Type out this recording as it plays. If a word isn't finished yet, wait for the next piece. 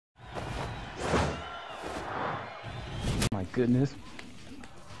goodness.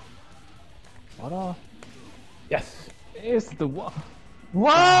 What Yes. is the what?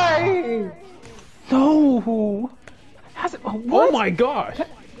 Why? No. How's it? What? Oh my gosh.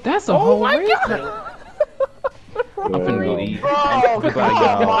 That's a Oh whole my race. god. I'm finna go eat. Oh, Goodbye,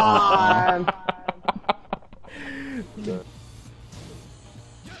 come y'all. on.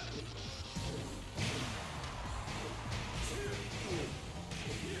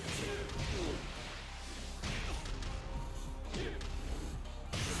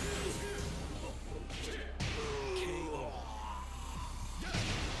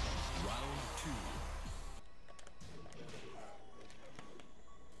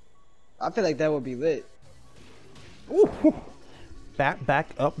 I feel like that would be lit. Ooh. Back,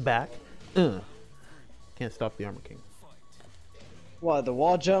 up, back. Can't stop the Armor King. What, the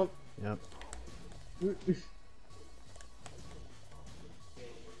wall jump? Yep.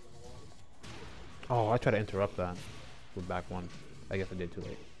 Oh, I tried to interrupt that. We're back one. I guess I did too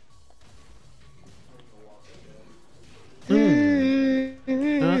late.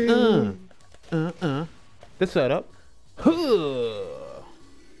 The setup.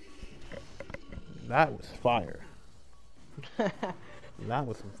 That was fire. That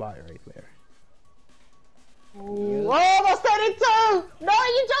was some fire right there. Oh, almost 32! No,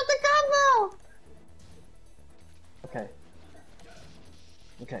 you jumped the combo! Okay.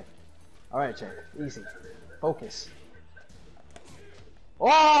 Okay. Alright, Jake. Easy. Focus.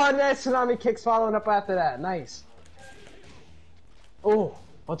 Oh, and that tsunami kick's following up after that. Nice. Oh,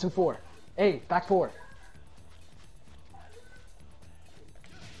 1, 2, 4. Hey, back 4.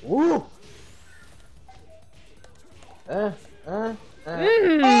 Woo! Oh yeah,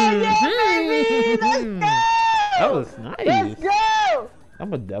 baby! Let's go! That was nice. Let's go!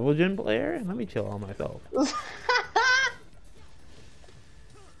 I'm a Devil Jin player. Let me chill on myself.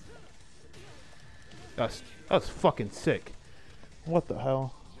 That's fucking sick. What the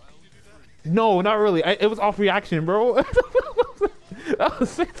hell? No, not really. It was off reaction, bro. That was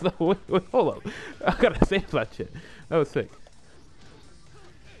sick though. Wait, hold up. I gotta save that shit. That was sick.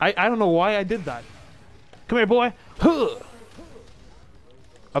 I don't know why I did that. Come here, boy.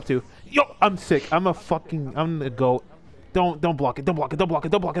 Up to. Yo, I'm sick. I'm gonna go. Don't block it. Don't block it. Don't block it.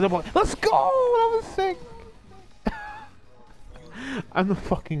 Don't block it. Don't block it. Let's go. That was sick. I'm the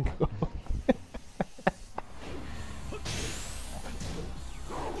fucking go.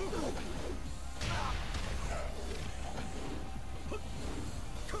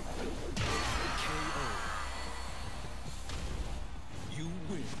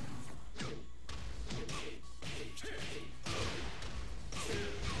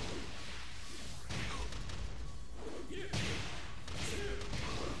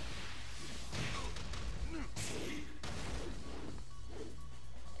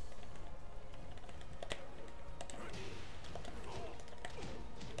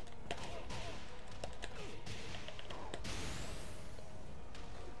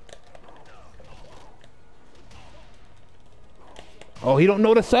 Oh, he don't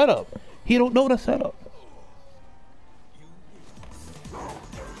know the setup. He don't know the setup.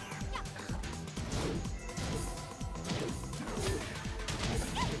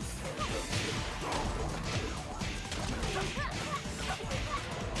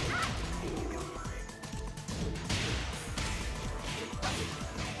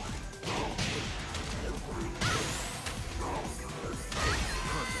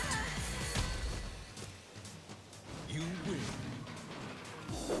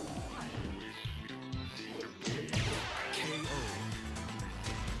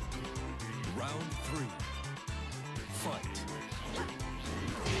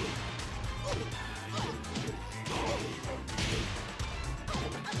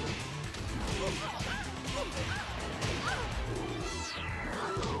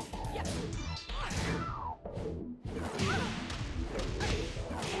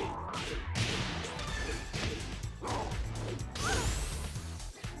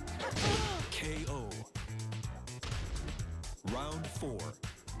 Round 4.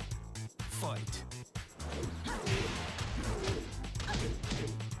 Fight.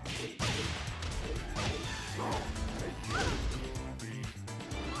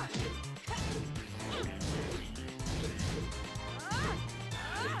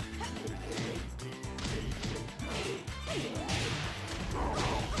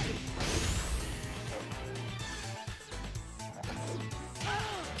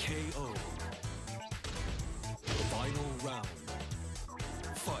 KO. Final round.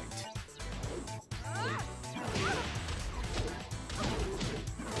 Fight.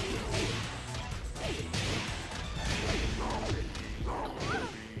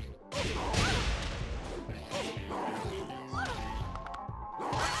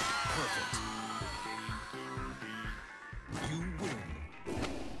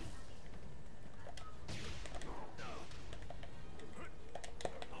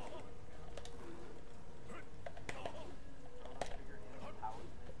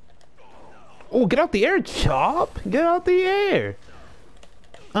 Oh, get out the air, Chop! Get out the air!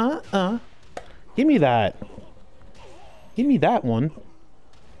 Give me that. Give me that one.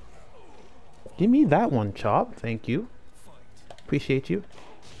 Give me that one, Chop. Thank you. Appreciate you.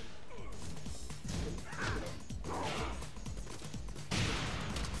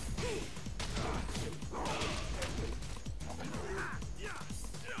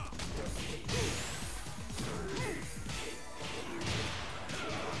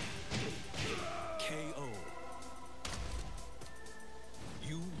 KO.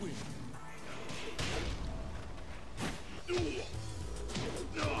 You win.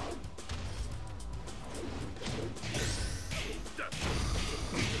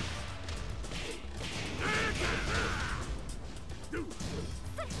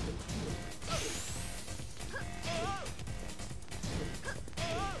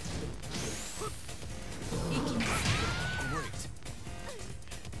 Great.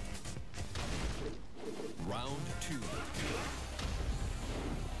 Round 2.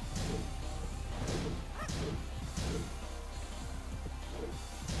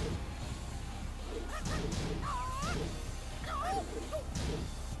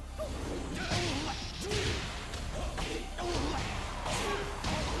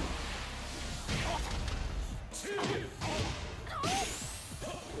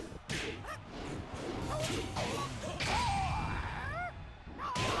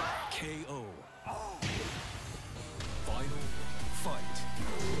 KO. Final fight.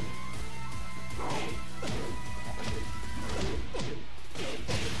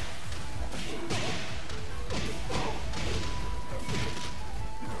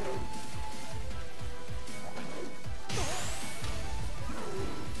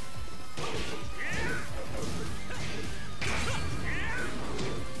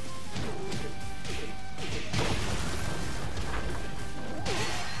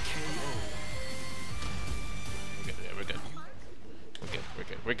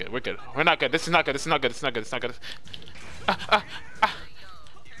 We're good. We're not good. This is not good. This is not good. This is not good. It's not good.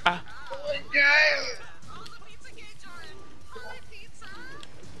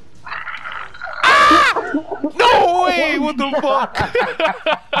 No way! What the fuck?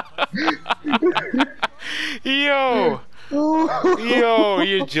 Yo! Yo,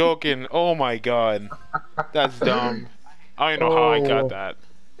 you're joking. Oh my god. That's dumb. I don't know how I got that.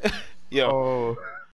 Yo. Oh.